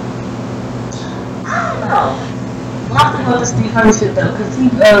 I think about the Steve Harvey shit though, cause he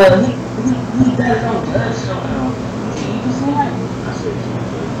got his own judge show now. You can see that?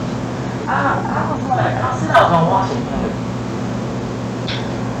 I was like, I said I was gonna watch it, but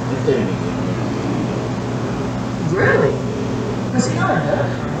really? Cause he not a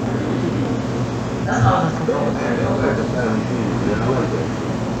judge. That's all I was confused.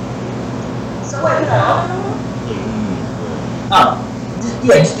 So wait, you got all of them? Oh, just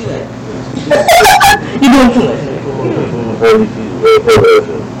do that. You're doing too much. You're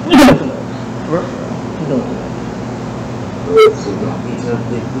doing too much. You're doing too much.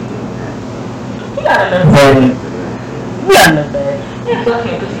 He got enough bag. He got enough bag. Yeah, fuck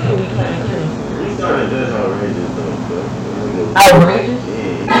him, because he be playing too. He started just outrageous though. Outrageous?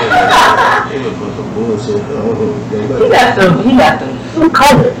 Yeah, he was put some bullshit on. He got some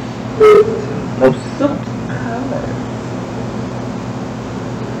color. No soup color.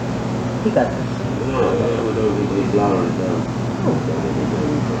 He got the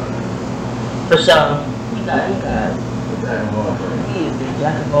for sure. He got. He is the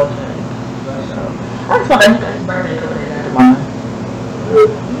jack of all trades. I just want to get his birthday coming in after mine.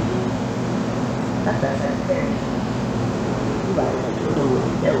 That's scary. You about to do it.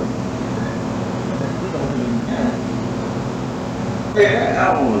 We gonna be done. Yeah, I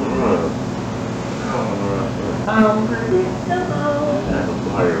don't want to run. Unpredictable. That's a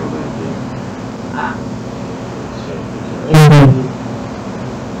flyer on that thing.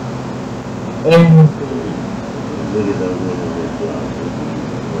 Niggas don't really get jobs.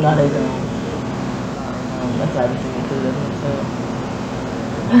 No, they don't. That's how they sing too. That's what's up.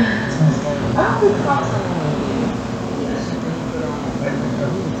 I don't think it's awesome. Yes, you put on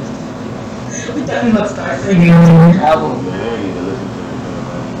We thought we was gonna start singing on the album. Man, I ain't even listen to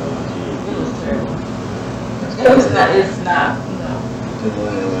It was terrible. It's not, no. it.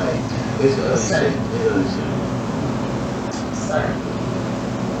 Like, it's other shit. It's other shit. Sorry.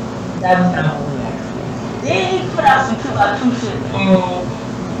 That was not what we actually. Then he put out some 2x2 shit.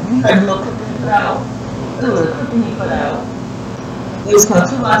 You heard the little clip he put out? It was a clip he put out. It was called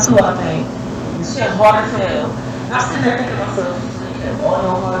 2x2, I think. The shit hard as hell. I'm sitting there thinking to myself, all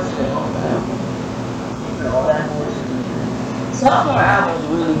your hard shit, all that bullshit. Sophomore albums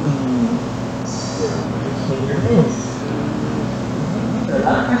really be hit or miss. A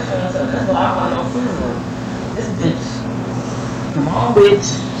lot of pressure on herself. That's why I want no prison. This bitch. Come on, bitch.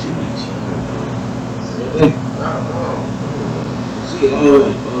 She be cheating. I don't know. She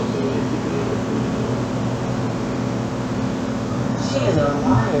always fucking with She is a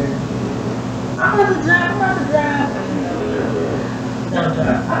liar. I'm about to drive. No,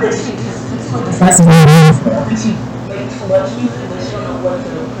 drive. I think she just too decisive. I think she makes too much music, but she don't know what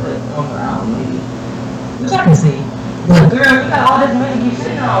to put on her album, maybe. Which I can see. But girl, you got all this money you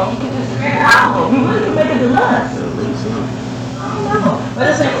sitting on, you can just create an album. You really can make a deluxe. I don't know. But at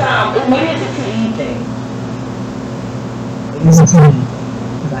the same time, maybe it's a TE thing. Maybe it's a TE.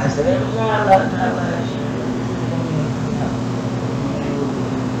 Because I said, it was drive last year.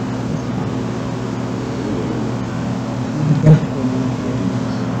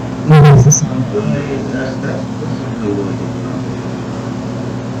 That's the song. That's a good one.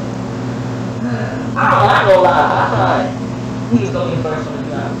 I don't know, I thought he was going to be first on the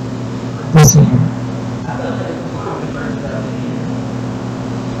job. This year. I thought he was going to be first on the job.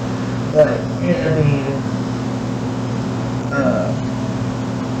 But, yeah, I mean,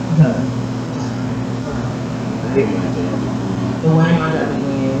 the Wayne might have to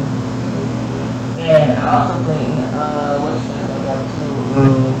win. And I also think, what's that I got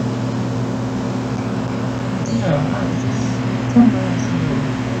too?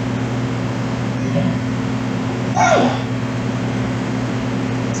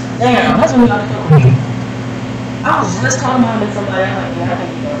 Damn, that's what we gotta do. I was just talking about with somebody, I'm like, yeah, I think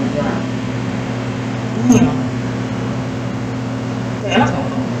you're gonna be done. Yeah, that's gonna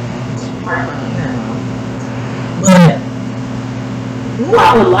But who I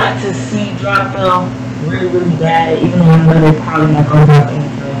would like to see drop though, really, really bad, even though I know they're probably not gonna drop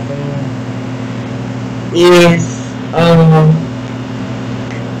anytime soon, is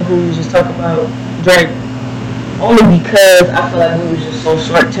who we just talked about, Drake. Only because I feel like we was just so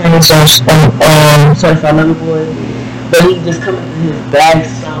short-term, Certified Lover Boy, but he just coming to his bag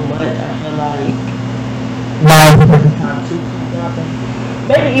so much. I feel like now is the perfect time to keep dropping.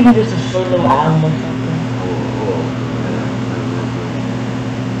 Maybe even just a short little album or something.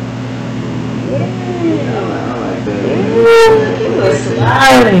 Yeah, I like that. He was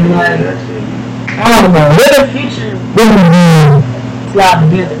sliding like I don't know. What the future really slide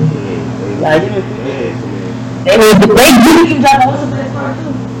together? Like they can drop what's the best part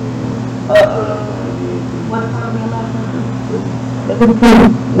too? What's probably a lot of fun? What's the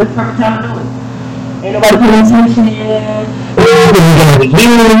perfect time to do it? Ain't nobody paying attention. We're gonna be you.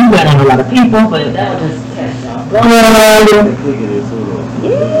 We got on a lot of people, but that was just test y'all. Them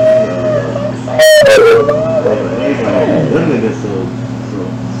niggas so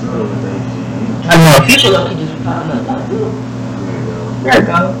I know people look just be popping up like, ooh. There you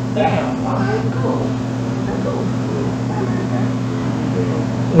go. Damn. Alright, cool.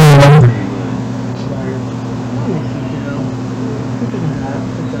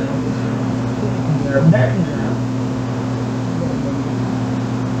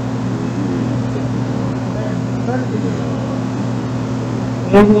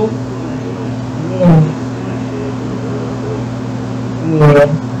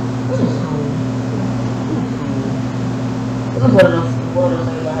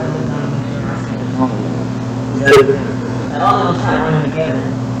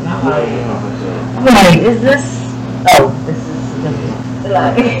 I'm like, is this? Oh, this is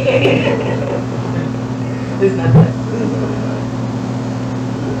like, it's not that.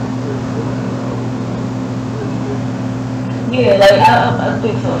 Yeah, like I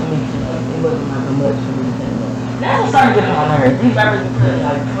think so for me. It wasn't like a much for me to say. That's what started getting on my nerves. These rappers be putting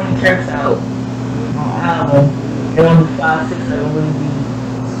like 20 tracks out on an album, and only 5, 6 of them really be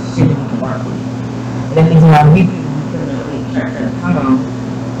shit that we can work with. And then these are we people be putting out 8 tracks at a time.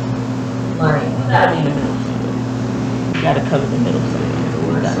 Like, you gotta be in the middle. You gotta cover the middle somewhere.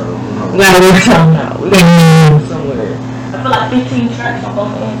 We gotta work something out. We gotta move somewhere. I feel like 15 tracks on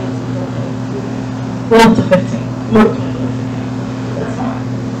both ends is okay. 12 to 15. That's fine.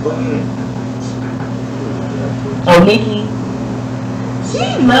 Oh, Nicki. She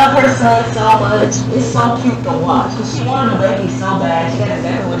love her son so much. It's so cute to watch. Cause she wanted a baby so bad. She got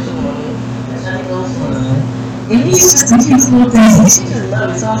exactly what she wanted. That's nothing little son. And he just these little things. She just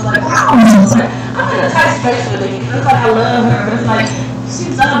loves it. So I was like, wow. So like, I'm in a tight space with it. It's like I love her, but it's like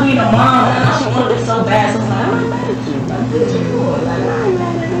she's not being a mom. And I know she wanted it so bad. So it's like, I'm not mad at you. Like, what you doing? Like, I ain't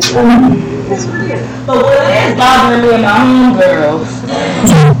mad at you. That's what it is. But what is bothering me and my homegirls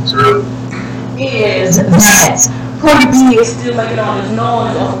is that Cardi B is still making all this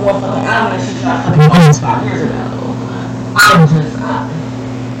noise off of one fucking album that she dropped like almost 5 years ago. I'm just,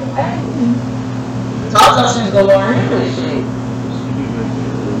 so I thought she was gonna learn English shit.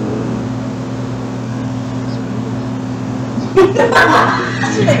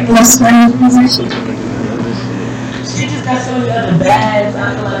 She just got so many other bags. I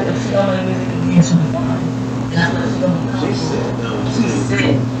feel like if she don't make music again, she'll be fine. That's what she's gonna do. She's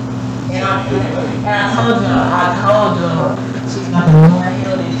sick. And I told her, she's got to learn how to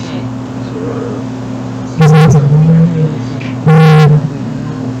heal this shit. She's got to learn how to heal this shit.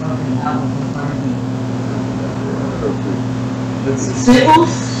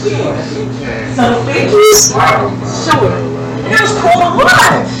 Sickles? Sure. So Fitches? Sure. It was cool to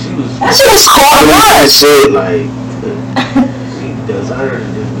watch. That shit was cool to watch. Shit, like, she deserves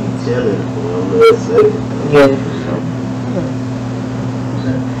to just be chilling for a little second. Yeah.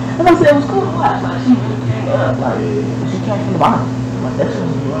 As I said, it was cool to watch. Like, she really came up. Like, she came from the bottom. Like, that shit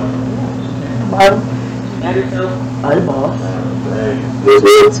was wrong. Yeah, she came from the bottom. She got herself out of the boss. Like,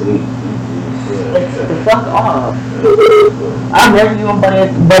 took the fuck off. I never knew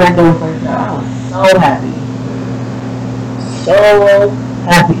anybody better than the first time. I was so happy. So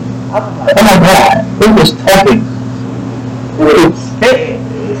happy. I was like, oh my god, it was talking. It was spitting.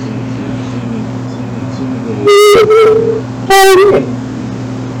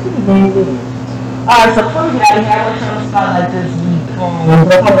 Alright, so before we get out of here, I want to tell us about like this week. I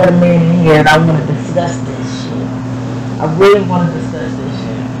got a man in here and I want to discuss this shit. I really want to discuss this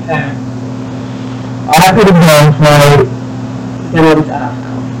shit. Okay. I could have gone for get all these out. I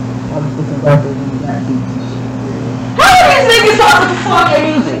was looking back at these black beats and shit. How are these niggas talking to fucking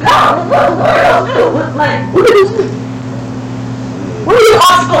music? What else do? Like, what do you do? What are you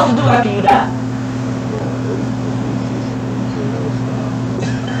all supposed to do after you die?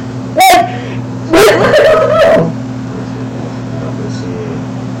 Like, what are you supposed to do?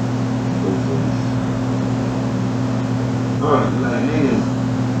 Like niggas,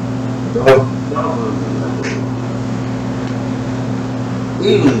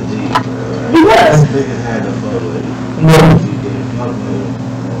 he was deep, bro. He was. Niggas had to fuck with him. He didn't fuck with him.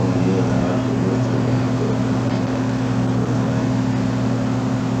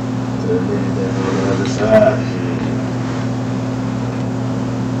 So the niggas that's on the other side, shit,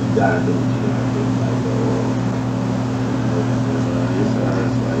 you gotta do what you gotta do. Like, this side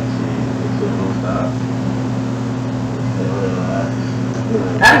is like, shit, this shit don't stop.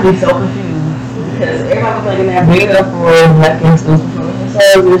 I'd be so confused because everybody's making that big up for black exclusive performance.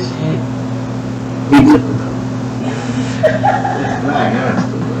 All this shit. It's black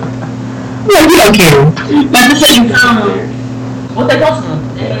gangster, bro. Yeah, we don't care. But at the same time, what they supposed to do?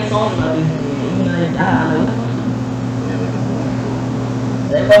 They made songs about these niggas. Even though they die, like, what they supposed to do?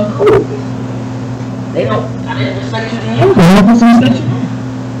 They're fucking cool. They don't. I didn't respect you then. They don't respect you then.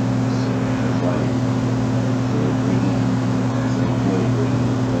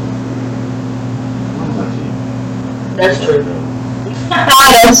 That's true.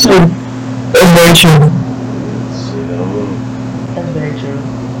 That's true. That's very true. That's very true.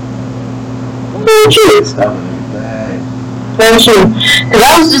 Very true. Very true. Cause I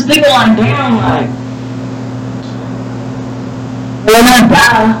was just thinking like, damn, like, when I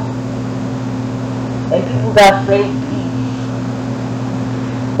die, and people got fake teeth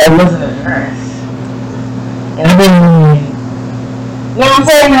that wasn't addressed. And I mean, you know what I'm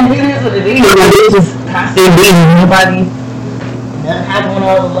saying? Like, it is what it is. Like, it's just constant being nobody, nothing happened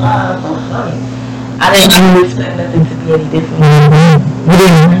all the lives. So funny. I didn't expect nothing to be any different. We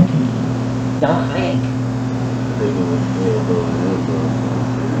didn't want to. Don't think.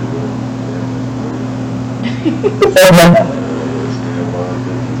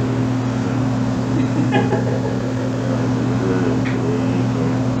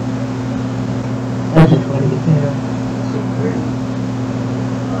 That's just funny to tell.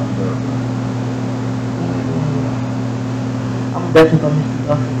 I'm definitely gonna miss the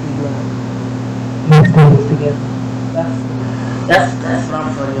Buffalo T-Block. Next time it's together. That's what I'm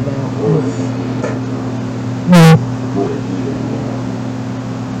funny about.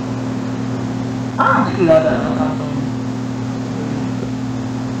 I don't think we got that no time soon.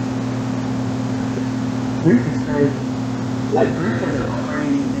 Grief is crazy. Like, grief is a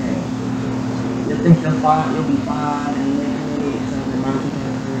crazy think you'll be fine, and then something might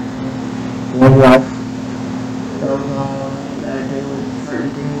one life goes on, gotta deal with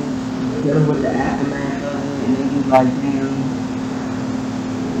certain things, dealing with the aftermath of it, and then you like, damn,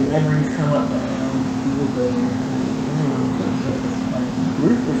 memories come up, you was there.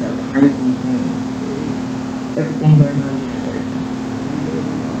 Grief is a crazy thing. Everything going on is crazy.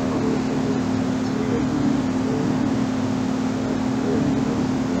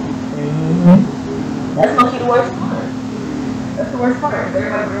 That's mostly the worst part. That's the worst part.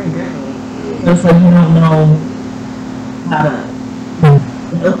 Everybody very differently. It's like you don't know how to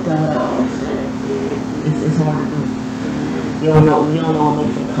look that up. It's hard to do. You don't know what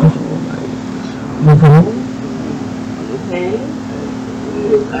makes them comfortable. Like, you cool? Okay?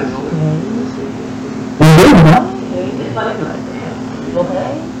 Are you okay? It's like that. You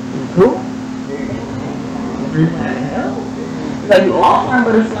okay? You cool? You hell? Like you offering,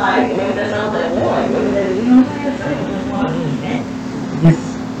 but it's like maybe that's not what they want. Maybe they, you know what I'm saying? Some people just want to do that.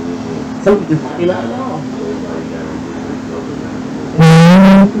 Some people just want to be left alone.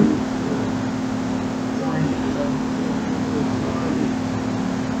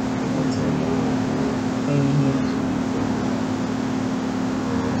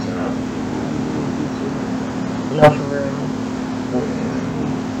 No, for real.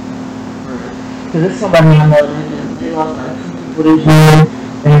 Because there's somebody I know that they lost like 2 people this year,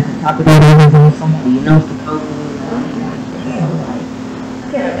 and at the top of their business, and somebody you know supposed to be like, I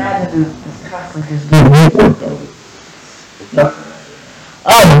can't imagine this constantly just getting hit with those.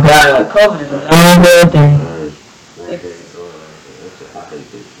 Oh my god, like COVID is a bad thing. I hate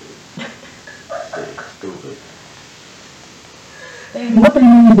this shit. Stupid. Hey, what thing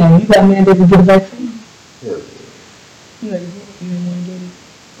you doing? You got mandated to get a vaccine? Hell yeah. You didn't want to get it?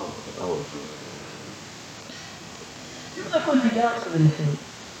 I was You look what you got for this shit.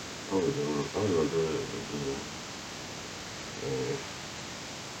 I was gonna do it.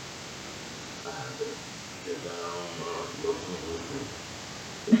 I had to get down,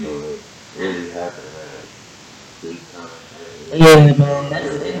 really happened at 3 times. Yeah, man,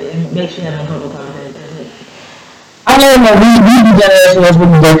 it makes you have a total conversation. I don't know, we generations we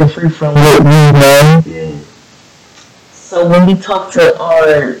be breaking free from what we know. Yeah. So when we talk to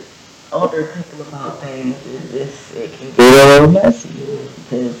our older people about things, it can get a little messy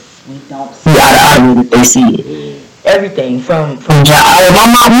because we don't see eye to eye with it, they see it. Everything from job. My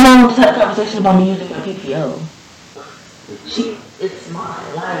mom, just had a conversation about me using my PPO. It's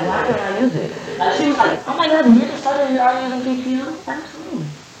mine. Why can't I use it? Like she was like, oh my god, you just started using PPO? Absolutely.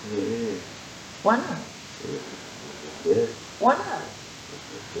 Yeah. Why not? Yeah. Why not?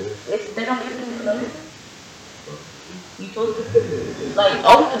 They don't give it to me for no reason. You supposed to like,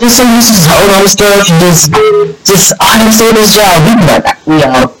 oh, just so you just hold on stuff, just honestly this job, we like we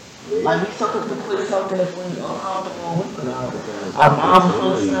we supposed to quit something if we uncomfortable, we put out. Our mom was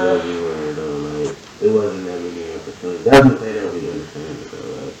supposed to. It wasn't that many opportunities. That's what they don't be understanding.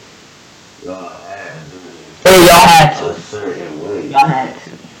 Like, y'all had to do it. Hey, y'all had to. A certain way. Y'all had to.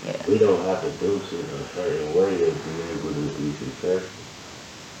 Yeah. We don't have to do shit a certain way to be able to be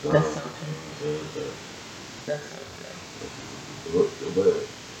successful. That's so true. That's so true. But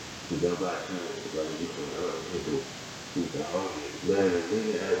to go back to like you can people keep the home. Man, the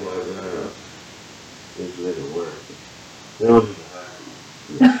nigga at my job, this nigga work. They don't even have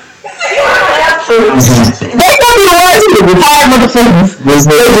to. They don't even want to. Retired motherfuckers. This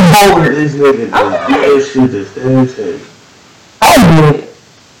nigga does shit to stay in shape. I do it.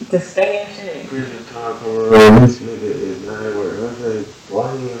 To stay in shape. Christmas time come around, this nigga is not at work. I say,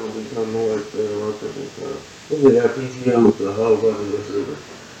 why he don't become more experienced for this time? This nigga got PTO with the whole fucking receiver.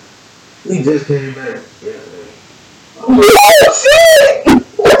 We just came back. Yeah, man. Oh shit!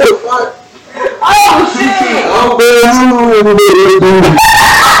 What the fuck? Oh shit! Oh man, you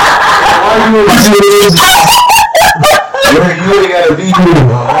only gotta be here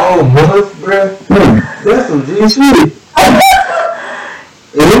a whole month, bruh. That's some G shit.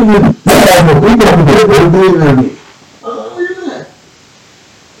 And we got to do it. Oh, yeah.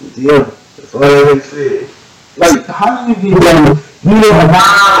 Yeah, that's all I said. Like, how do you get done? You have 9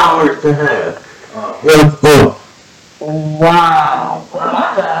 hours to have. Wow.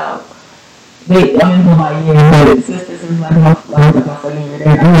 Wow. Wait, I'm gonna go by year. Since this is like my second year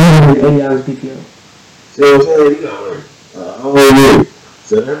there, I'm gonna do 80 hours PTO. See what I'm saying? You gotta work a whole year.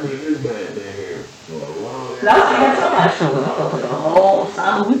 So that means this man been here for a long time. That's what I'm put the whole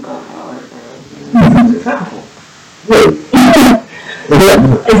solid week on. It's simple.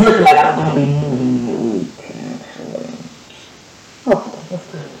 It's looking like I'm gonna be moving the week. Oh, that's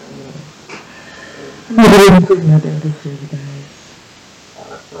good. I'm gonna be putting out there this year, you guys.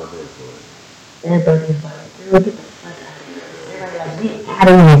 I'm here for it. Everybody's like, girl, get the fuck out of here. Everybody like, get out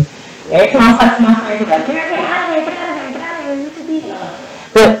of here. Every time I talk to my friends, like, girl, get out of here, get out of here, get out of here. You should be here.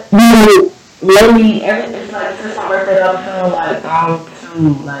 But, you know, lately, it's like, since my birthday, I'm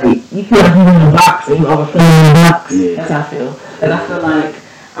feeling like you feel like you're in a box and you're overfilling in the box. Yeah. That's how I feel. And I feel like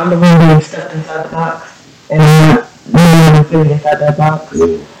I'm the one being stuffed inside the box. And I'm not really feeling inside that box.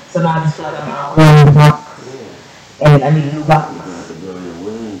 Yeah. So now I just feel like I'm outgrowing the box. Yeah. And I need a new box.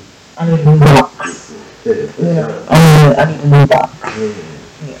 I need a new box. Yeah. I need a new box.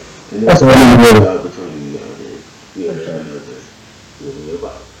 Yeah. That's what I need. Opportunity out there. Yeah, that's a new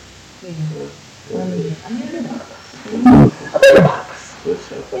box. Yeah. I need a new box. A bigger box. You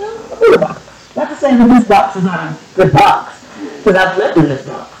know, a bigger box. Not to say that this box is not a good box, because I've lived in this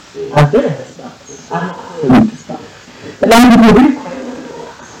box. I've been in this box. I'm in this box. But now I'm going to be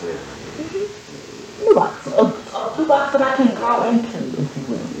new box. A new box that I can grow into, if you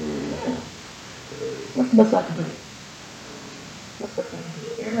will. What's the best I can do? What's the best I can do?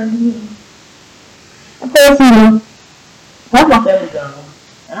 Everybody do. Of course, you know, where's my family go?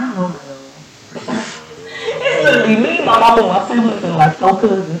 And I don't know. It's literally me, my mom, and my siblings, and like no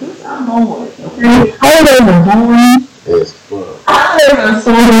cousins. I don't know what. Okay? I ain't even home. As fuck. I never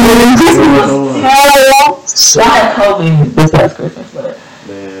saw it. This was terrible. I had COVID this past Christmas, but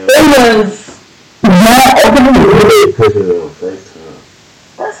it was not open. Put it on FaceTime.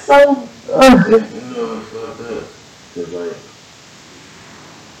 That's so. You know what's fucked up? It's like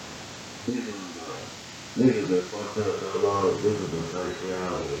niggas been fucked up so long. Niggas been psyched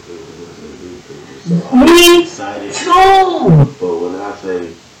out. Me excited. too. But when I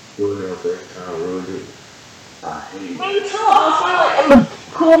say doing it on FaceTime ruined it, I hate it. Me too. I was like, and the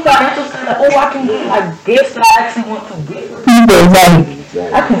cool financial stuff, like, oh, I can get like gifts that I actually want to get for people.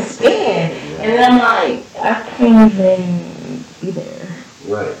 Like, I can spend. And then I'm like, I can't even be there.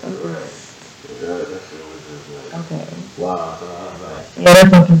 Right. That shit was just like, okay. Wow. So I was like, yeah,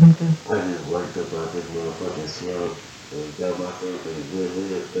 that's interesting. I just worked up out this motherfucking slump and got myself in a good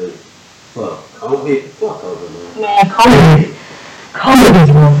real estate. Fuck COVID. Fuck COVID, man. Man, COVID is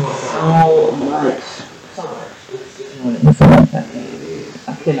wrong so much. So much. It's so much. I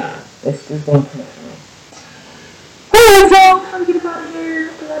cannot. It's just don't touch me. Alright, so I'm gonna get out of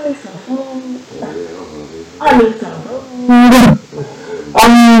here because I need some food. I need some food. I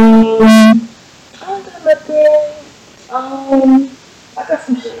got nothing. I got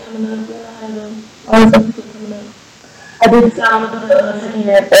some shit coming up. I have some shit coming up. I did decide I'm going to do the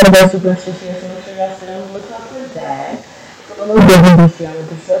second-year anniversary brunch this year, so make sure y'all sit down and look out for that. So a little different this year. I'm going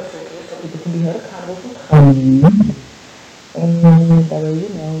to do self-second so people can be held accountable for coming. And that way,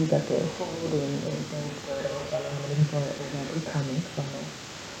 you know, we got the food and everything. So I'm looking for everybody coming, so I know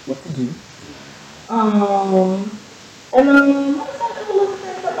what to do. And I'm just going to look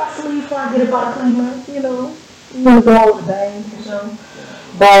at my sleeve before I get about Cleveland, you know. I'm going to go over the bang for sure.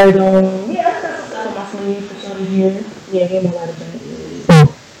 But, yeah, I got some stuff on my sleeve for sure this year. Yeah, give me a lot of things.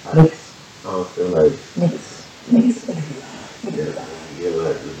 Next. I don't feel like. Next. Yeah.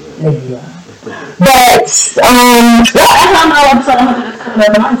 But, I don't know episode 100 is coming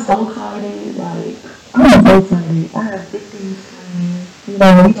up, and I'm so excited. Like, I'm so excited. I have 50 friends. You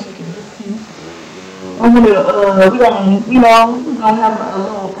know, we gonna make it this cute. We're gonna have a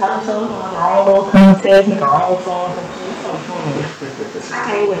little talent show, our own little contest, make our own songs and shit. It's so fun. I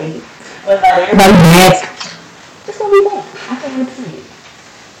can't wait. But everybody back. It's gonna be fun. I can't wait to see it.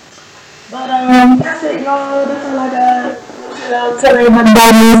 But that's it, y'all. That's all I got. Tell everybody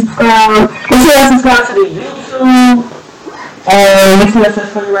about me, subscribe. Make sure you subscribe to the YouTube. Make sure you search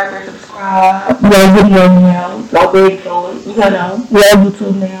for your record, subscribe. We got a video now. Don't beg for it. You know, we're on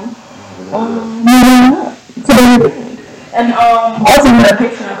YouTube now. And also we got a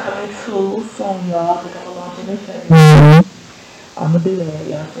Patreon coming too soon, y'all. I think I'm gonna launch it in February. I'm gonna do that,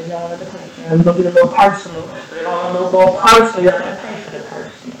 y'all. So y'all want the Patreon. We're gonna get a little personal. We're gonna a little personal. Y'all gonna pay for the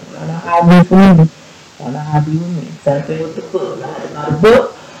personal. Y'all know how it is for me. Y'all know how it be with me. Same thing with the book. I got a book,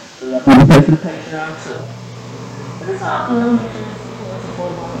 so y'all gonna pay for the Patreon too. But it's all good. It's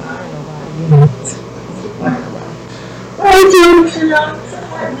affordable. I ain't nobody, you know. Alright, y'all.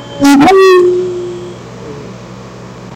 Support me. Bye.